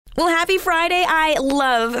Well, happy Friday. I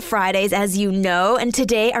love Fridays, as you know. And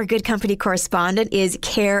today, our Good Company correspondent is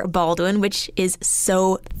Care Baldwin, which is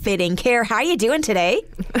so fitting. Care, how are you doing today?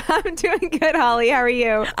 I'm doing good, Holly. How are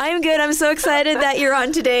you? I'm good. I'm so excited that you're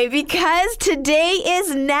on today because today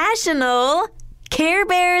is National Care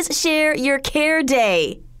Bears Share Your Care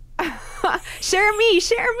Day. Share me.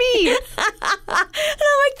 And I'm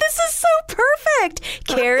like, this is so perfect.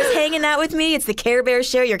 Care is hanging out with me. It's the Care Bears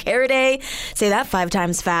Share Your Care Day. Say that 5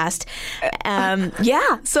 times fast.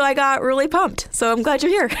 So I got really pumped. So I'm glad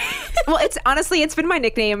you're here. Well, it's been my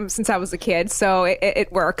nickname since I was a kid, so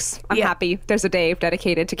it works. I'm happy there's a day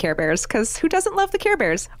dedicated to Care Bears, because who doesn't love the Care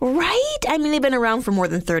Bears? Right? I mean, they've been around for more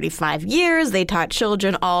than 35 years. They taught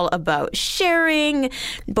children all about sharing,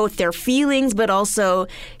 both their feelings, but also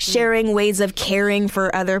sharing ways of caring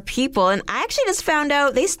for other people. And I actually just found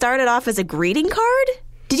out they started off as a greeting card.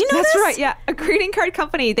 Did you know That's this? right, yeah. A greeting card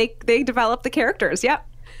company. They developed the characters, yep.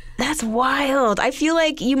 That's wild. I feel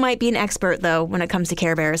like you might be an expert, though, when it comes to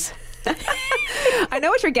Care Bears. I know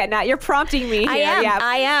what you're getting at. You're prompting me here.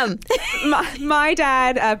 I am. My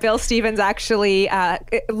dad, Bill Stevens, actually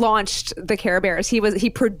launched the Care Bears. He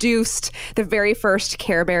produced the very first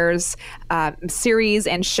Care Bears series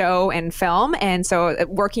and show and film, and so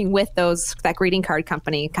working with that greeting card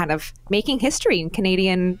company, kind of making history in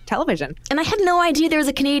Canadian television. And I had no idea there was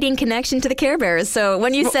a Canadian connection to the Care Bears. So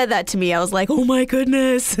when you said that to me, I was like, oh my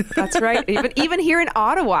goodness. That's right. Even here in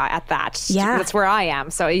Ottawa, at that. Yeah, that's where I am.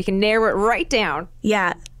 So you can narrow it right down.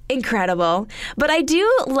 Yeah. Incredible. But I do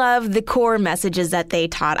love the core messages that they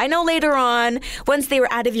taught. I know later on, once they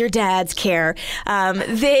were out of your dad's care,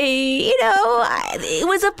 it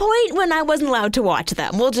was a point when I wasn't allowed to watch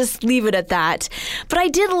them. We'll just leave it at that. But I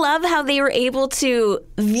did love how they were able to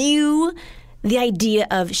view the idea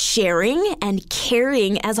of sharing and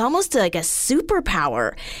caring as almost like a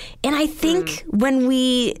superpower. And I think when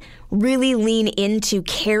we really lean into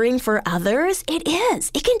caring for others, it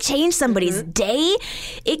can change somebody's day.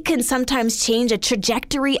 It can sometimes change a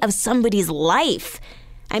trajectory of somebody's life.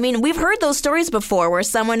 I mean, we've heard those stories before where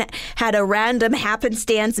someone had a random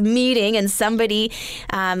happenstance meeting and somebody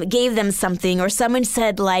gave them something, or someone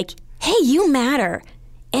said like, hey, you matter.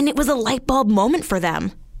 And it was a light bulb moment for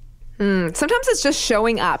them. Sometimes it's just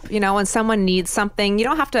showing up, when someone needs something. You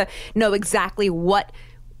don't have to know exactly what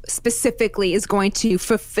specifically is going to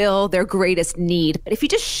fulfill their greatest need. But if you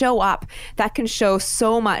just show up, that can show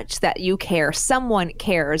so much that you care. Someone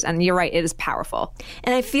cares. And you're right, it is powerful.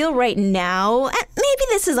 And I feel right now, maybe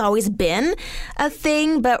this has always been a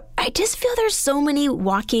thing, but I just feel there's so many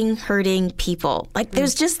walking, hurting people. Like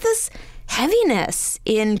there's just this heaviness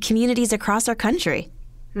in communities across our country.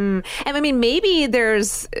 And I mean, maybe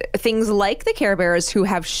there's things like the Care Bears who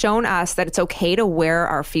have shown us that it's okay to wear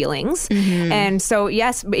our feelings. And so,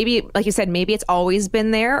 yes, maybe, like you said, maybe it's always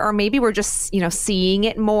been there, or maybe we're just, seeing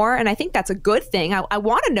it more. And I think that's a good thing. I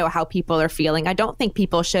want to know how people are feeling. I don't think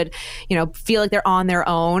people should, feel like they're on their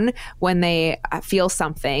own when they feel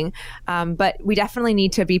something. But we definitely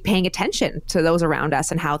need to be paying attention to those around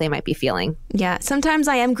us and how they might be feeling. Yeah, sometimes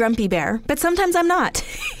I am Grumpy Bear, but sometimes I'm not.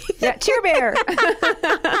 Yeah, Cheer Bear.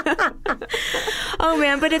 Oh,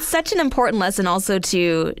 man, but it's such an important lesson also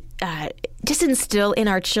to just instill in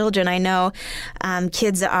our children. I know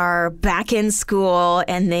kids are back in school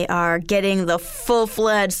and they are getting the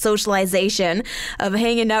full-fledged socialization of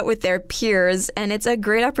hanging out with their peers. And it's a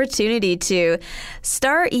great opportunity to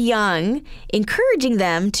start young, encouraging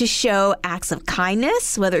them to show acts of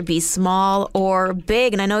kindness, whether it be small or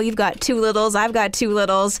big. And I know you've got 2 littles. I've got 2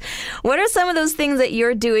 littles. What are some of those things that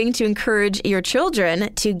you're doing to encourage your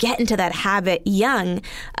children to get into that habit young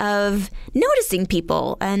of noticing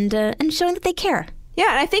people and showing that they care?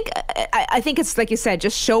 Yeah, and I think it's like you said,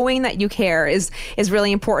 just showing that you care is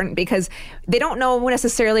really important, because they don't know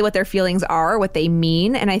necessarily what their feelings are, what they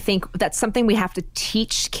mean. And I think that's something we have to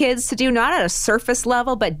teach kids to do, not at a surface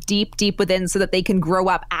level, but deep within, so that they can grow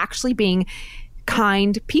up actually being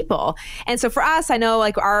kind people. And so for us, I know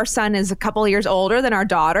like our son is a couple of years older than our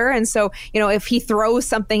daughter. And so, if he throws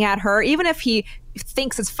something at her, even if he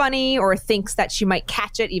thinks it's funny or thinks that she might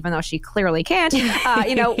catch it, even though she clearly can't,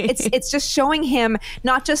 it's just showing him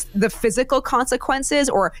not just the physical consequences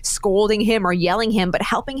or scolding him or yelling him, but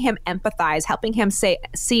helping him empathize, helping him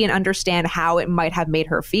see and understand how it might have made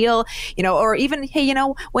her feel, or even, hey,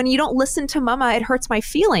 when you don't listen to mama, it hurts my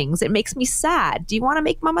feelings. It makes me sad. Do you want to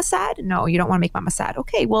make mama sad? No, you don't want to make mama sad.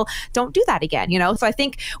 Okay, well, don't do that again, So I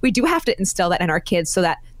think we do have to instill that in our kids so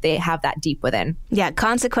that they have that deep within. Yeah,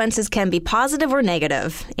 consequences can be positive or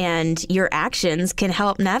negative, and your actions can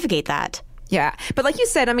help navigate that. Yeah. But like you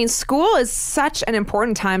said, I mean, school is such an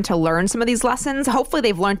important time to learn some of these lessons. Hopefully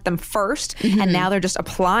they've learned them first and now they're just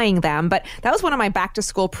applying them. But that was one of my back to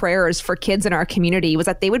school prayers for kids in our community, was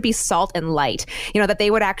that they would be salt and light, that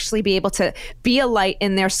they would actually be able to be a light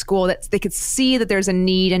in their school, that they could see that there's a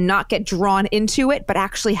need and not get drawn into it, but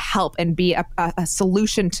actually help and be a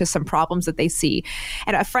solution to some problems that they see.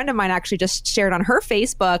 And a friend of mine actually just shared on her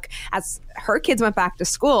Facebook, as her kids went back to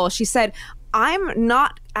school, she said, I'm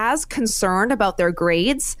not as concerned about their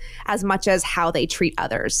grades as much as how they treat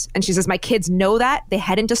others. And she says, my kids know that. They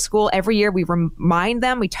head into school every year. We remind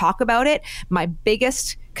them, we talk about it. My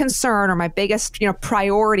biggest concern, or my biggest,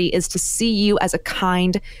 priority, is to see you as a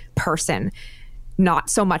kind person, not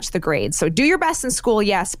so much the grades. So do your best in school,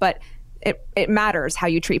 yes, but it matters how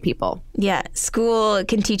you treat people. Yeah, school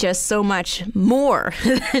can teach us so much more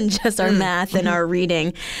than just our math and our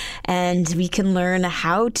reading. And we can learn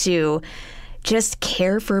how to just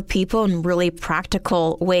care for people in really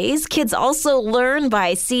practical ways. Kids also learn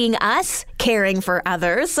by seeing us caring for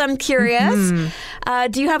others. So I'm curious,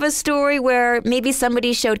 do you have a story where maybe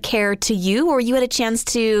somebody showed care to you, or you had a chance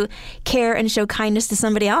to care and show kindness to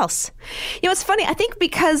somebody else? It's funny. I think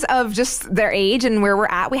because of just their age and where we're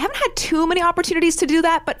at, we haven't had too many opportunities to do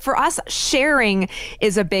that. But for us, sharing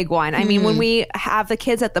is a big one. I mean, when we have the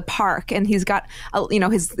kids at the park and he's got,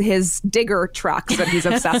 his digger trucks that he's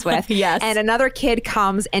obsessed with. Yes. And another kid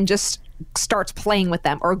comes and just starts playing with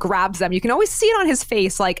them or grabs them. You can always see it on his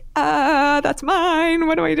face, like, that's mine.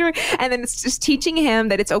 What am I doing? And then it's just teaching him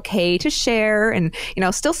that it's okay to share, and,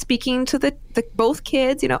 still speaking to the both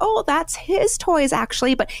kids, oh, that's his toys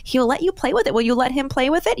actually, but he'll let you play with it. Will you let him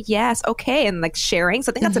play with it? Yes. Okay. And like sharing.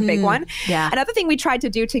 So I think that's a big one. Yeah. Another thing we tried to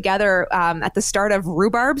do together at the start of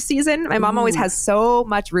rhubarb season, my mom always has so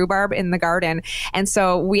much rhubarb in the garden. And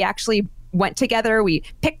so we actually went together, we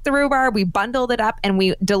picked the rhubarb, we bundled it up, and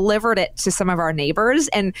we delivered it to some of our neighbors.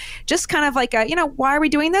 And just kind of like, why are we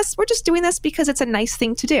doing this? We're just doing this because it's a nice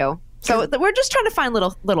thing to do. So we're just trying to find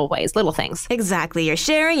little ways, little things. Exactly. You're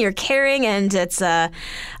sharing, you're caring, and it's a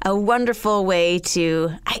wonderful way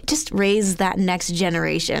to just raise that next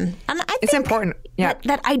generation. And I think it's important. Yeah.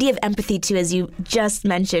 That idea of empathy, too, as you just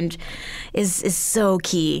mentioned, is so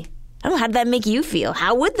key. I don't know, how did that make you feel?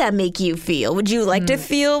 How would that make you feel? Would you like to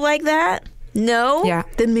feel like that? No? Yeah.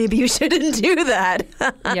 Then maybe you shouldn't do that.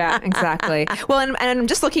 Yeah, exactly. Well, and I'm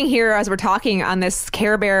just looking here as we're talking on this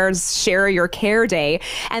Care Bears Share Your Care Day,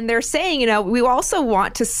 and they're saying, we also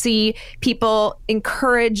want to see people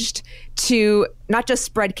encouraged to not just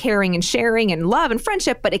spread caring and sharing and love and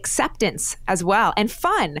friendship, but acceptance as well, and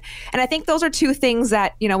fun. And I think those are two things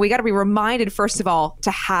that, we got to be reminded, first of all,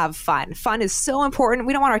 to have fun. Fun is so important.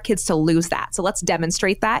 We don't want our kids to lose that. So let's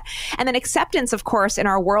demonstrate that. And then acceptance, of course, in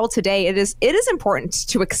our world today, it is important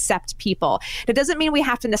to accept people. It doesn't mean we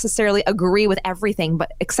have to necessarily agree with everything,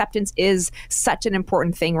 but acceptance is such an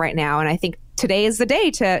important thing right now. And I think today is the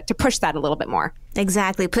day to push that a little bit more.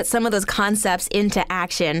 Exactly. Put some of those concepts into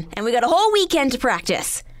action. And we got a whole weekend to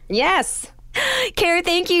practice. Yes. Care,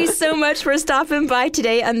 thank you so much for stopping by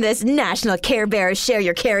today on this National Care Bears Share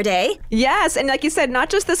Your Care Day. Yes. And like you said, not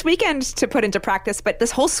just this weekend to put into practice, but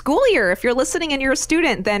this whole school year. If you're listening and you're a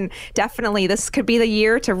student, then definitely this could be the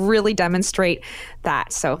year to really demonstrate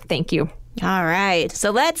that. So thank you. All right.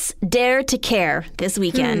 So let's dare to care this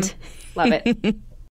weekend. Love it.